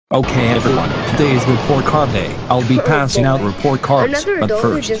Okay everyone, today is report card day. I'll be passing out report cards, but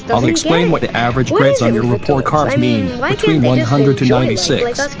first, I'll explain what the average grades on your report cards mean. Between 100 to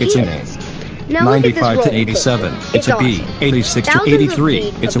 96, it's an A. 95 to 87, it's a B. 86 to 83,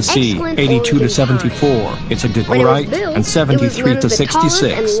 it's a C. 82 to 74, it's a D, right? And 73 to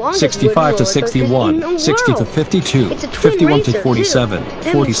 66, 65 to 61, 60 to 52, 51 to 47,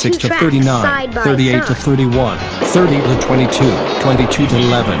 46 to 39, 38 to 31, 30 to 22, 22 to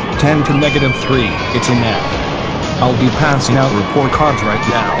 11, 10 to -3, it's an F. I'll be passing out report cards right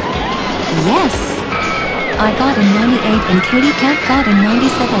now. Yes! I got a 98 and Katie Cat got a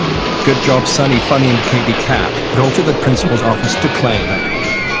 97. Good job Sunny, Funny and Katie Cat. Go to the principal's office to claim it.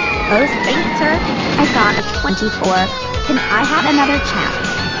 Oh, thanks, sir. I got a 24. Can I have another chance?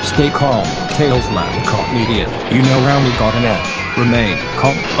 Stay calm, Tails Lab caught me idiot. You know Roundly got an F. Remain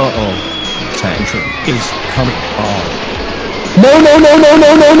calm. Uh-oh. Tantrum is coming on. No, damn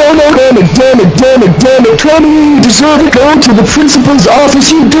it, Tommy, you deserve it, go to the principal's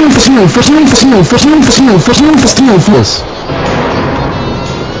office, you doofus.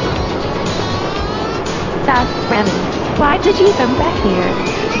 That's Remy. Why did you come back here?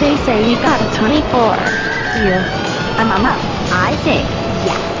 They say you got a 24. You. Mama. I say,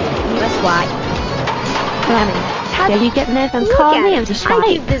 yes. U.S. why? Remy, how did you get in and call me and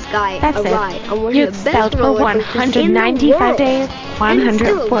describe? This guy That's a ride it. on one You of the best expelled for roller coasters in the 195 world. days,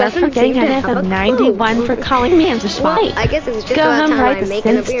 104 for getting in it, and 91 for calling me and describe. I guess it's just Go about home, time right I this make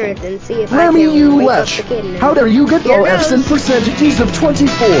an instant. appearance and see if I Remy, can you wake up lesh. the kid in How dare you get Here all F's and goes. percentages of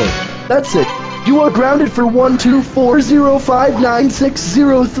 24? That's it. You are grounded for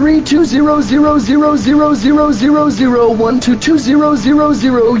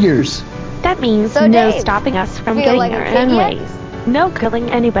 12405960000000001220000 years. That means So, no Dave, stopping us from feel getting like our a kid own yet? ways. No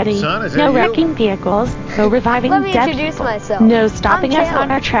killing anybody. Son, is no that you? wrecking vehicles. No reviving Let me dead introduce people. myself. No stopping I'm us on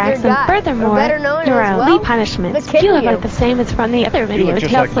Taylor, our tracks, your and guide, furthermore, or better known your as, only well, punishments. the kid You look you. like the same as from the other look videos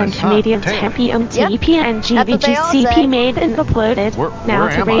just like my Tailspin son, comedians Taylor. PMT, Yep. PN, That's what they all say. GVGCP made and uploaded. where Now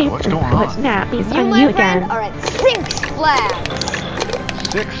to am I? rape What's and going put on? nappies You, on my you friend, again. are at Six Flags.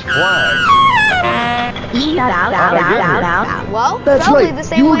 Six Flags. Well, That's probably right. the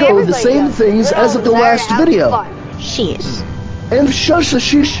same You will way go with the everybody same does. things Little as of the desire last to have video. fun. Sheesh. And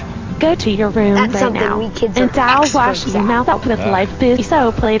shush. Go to your room That's right something now, we kids and are I'll wash experts your at. mouth up with life booty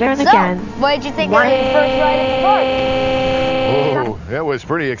soap later and So, again. what did you think of the first ride at the park? Oh, it was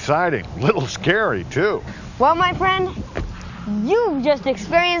pretty exciting. Little scary, too. Well, my friend, you've just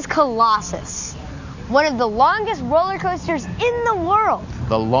experienced Colossus, one of the longest roller coasters in the world.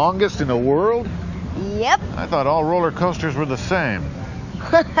 The longest in the world? Yep. I thought all roller coasters were the same.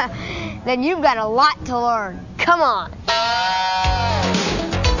 Then you've got a lot to learn. Come on.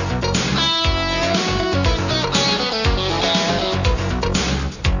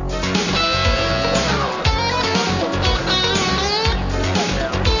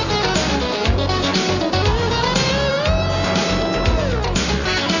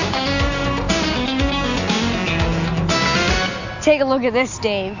 Take a look at this,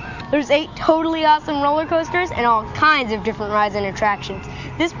 Dave. There's 8 totally awesome roller coasters and all kinds of different rides and attractions.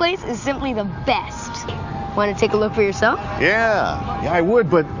 This place is simply the best. Want to take a look for yourself? Yeah, I would,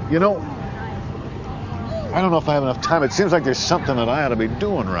 but, you know, I don't know if I have enough time. It seems like there's something that I ought to be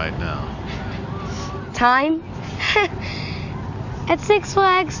doing right now. Time? At Six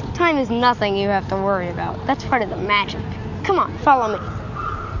Flags, time is nothing you have to worry about. That's part of the magic. Come on, follow me.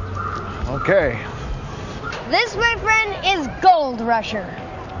 Okay. This, my friend, is Gold Rusher.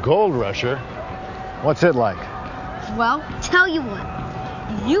 Gold Rusher? What's it like? Well, tell you what.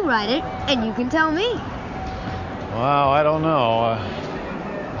 You ride it, and you can tell me. Well, I don't know.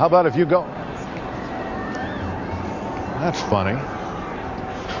 How about if you go? That's funny.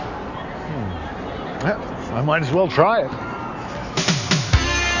 Yeah, I might as well try it.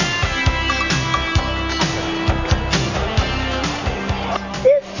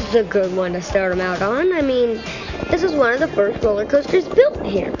 This is a good one to start them out on. I mean, this is one of the first roller coasters built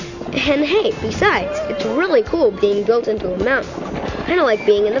here. And hey, besides, it's really cool being built into a mountain. Kind of like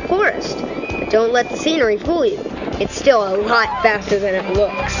being in the forest. But don't let the scenery fool you. It's still a lot faster than it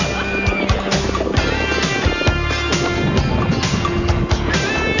looks.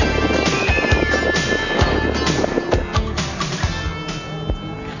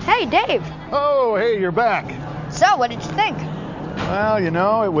 Hey, Dave. Oh, hey, you're back. So, what did you think? Well, you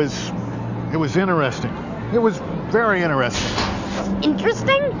know, it was interesting. It was very interesting.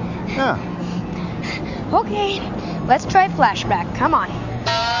 Interesting? Yeah. Okay, let's try flashback. Come on.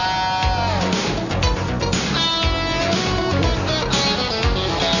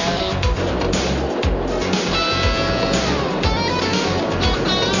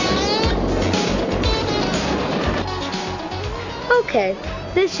 Okay,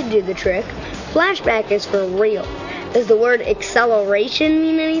 this should do the trick. Flashback is for real. Does the word acceleration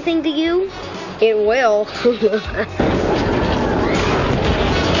mean anything to you? It will.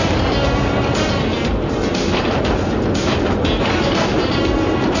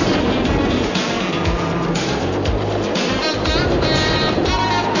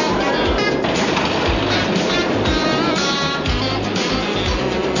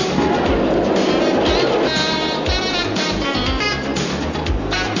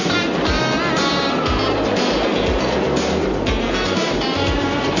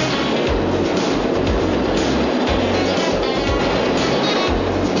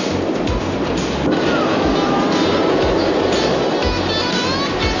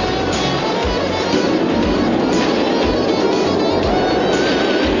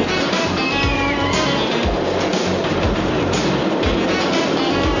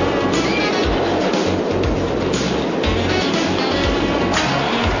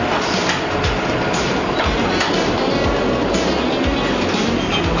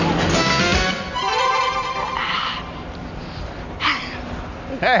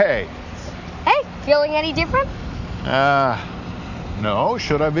 Hey. Hey, feeling any different? No,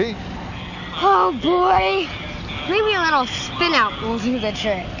 should I be? Oh boy. Maybe a little spin out will do the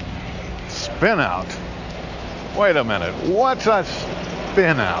trick. Spin out? Wait a minute, what's a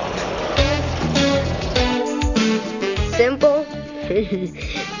spin out? Simple,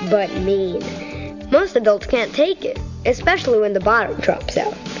 but mean. Most adults can't take it, especially when the bottom drops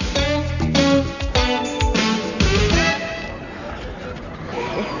out.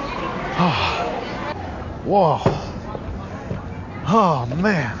 Whoa. Oh,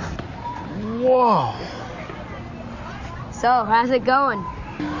 man. Whoa. So, how's it going?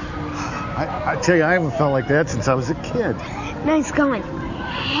 I tell you, I haven't felt like that since I was a kid. Nice going.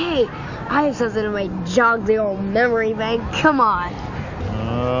 Hey, I have something that might jog the old memory bank. Come on.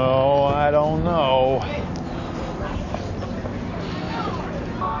 Oh, I don't know.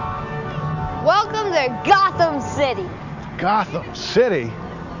 Welcome to Gotham City. Gotham City?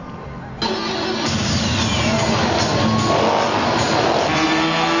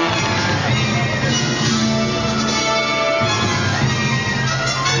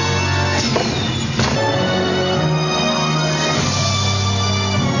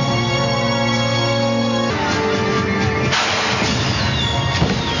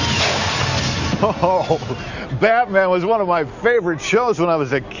 Oh, Batman was one of my favorite shows when I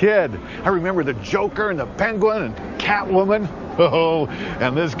was a kid. I remember the Joker and the Penguin and Catwoman. Oh,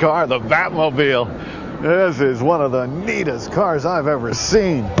 and this car, the Batmobile. This is one of the neatest cars I've ever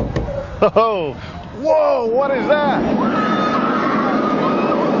seen. Oh, whoa, what is that?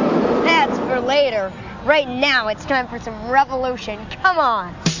 That's for later. Right now, it's time for some revolution. Come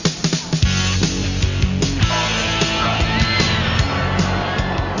on.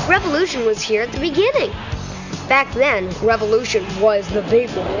 Revolution was here at the beginning. Back then, Revolution was the big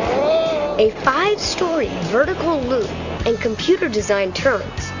one. A 5-story vertical loop and computer-designed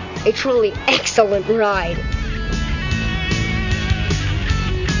turns. A truly excellent ride.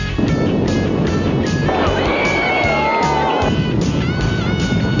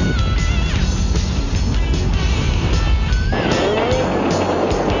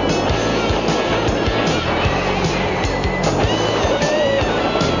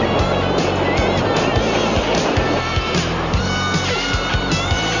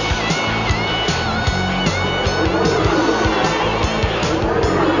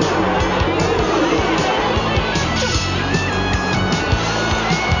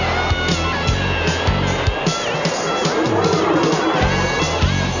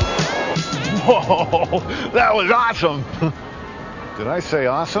 Whoa, that was awesome. Did I say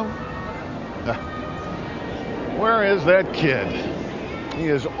awesome? Where is that kid? He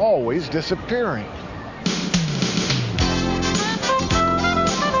is always disappearing.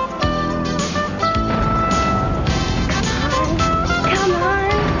 Come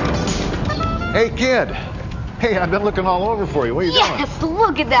on. Hey, kid. Hey, I've been looking all over for you. What are you doing? Yes,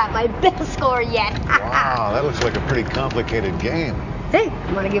 look at that. My best score yet. Wow, that looks like a pretty complicated game. Hey,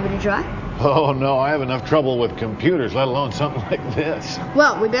 want to give it a try? Oh, no, I have enough trouble with computers, let alone something like this.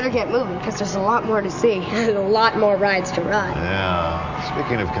 Well, we better get moving because there's a lot more to see and a lot more rides to ride. Yeah,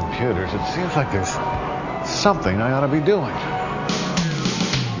 speaking of computers, it seems like there's something I ought to be doing.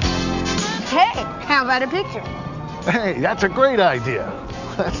 Hey, how about a picture? Hey, that's a great idea.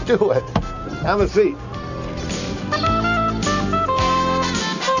 Let's do it. Have a seat.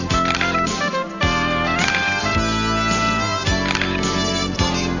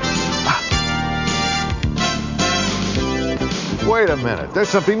 Wait a minute, there's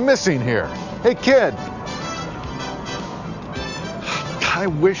something missing here. Hey, kid. I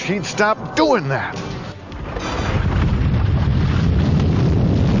wish he'd stop doing that.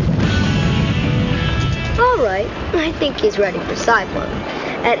 Alright, I think he's ready for Cyclone.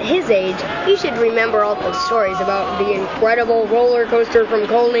 At his age, he should remember all those stories about the incredible roller coaster from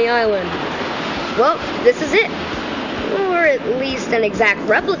Coney Island. Well, this is it. Or at least an exact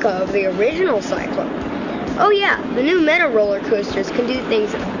replica of the original Cyclone. Oh yeah, the new Meta roller coasters can do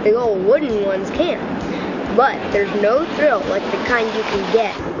things the old wooden ones can't. But there's no thrill like the kind you can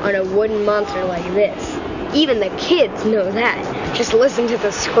get on a wooden monster like this. Even the kids know that. Just listen to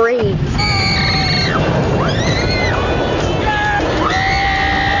the screams.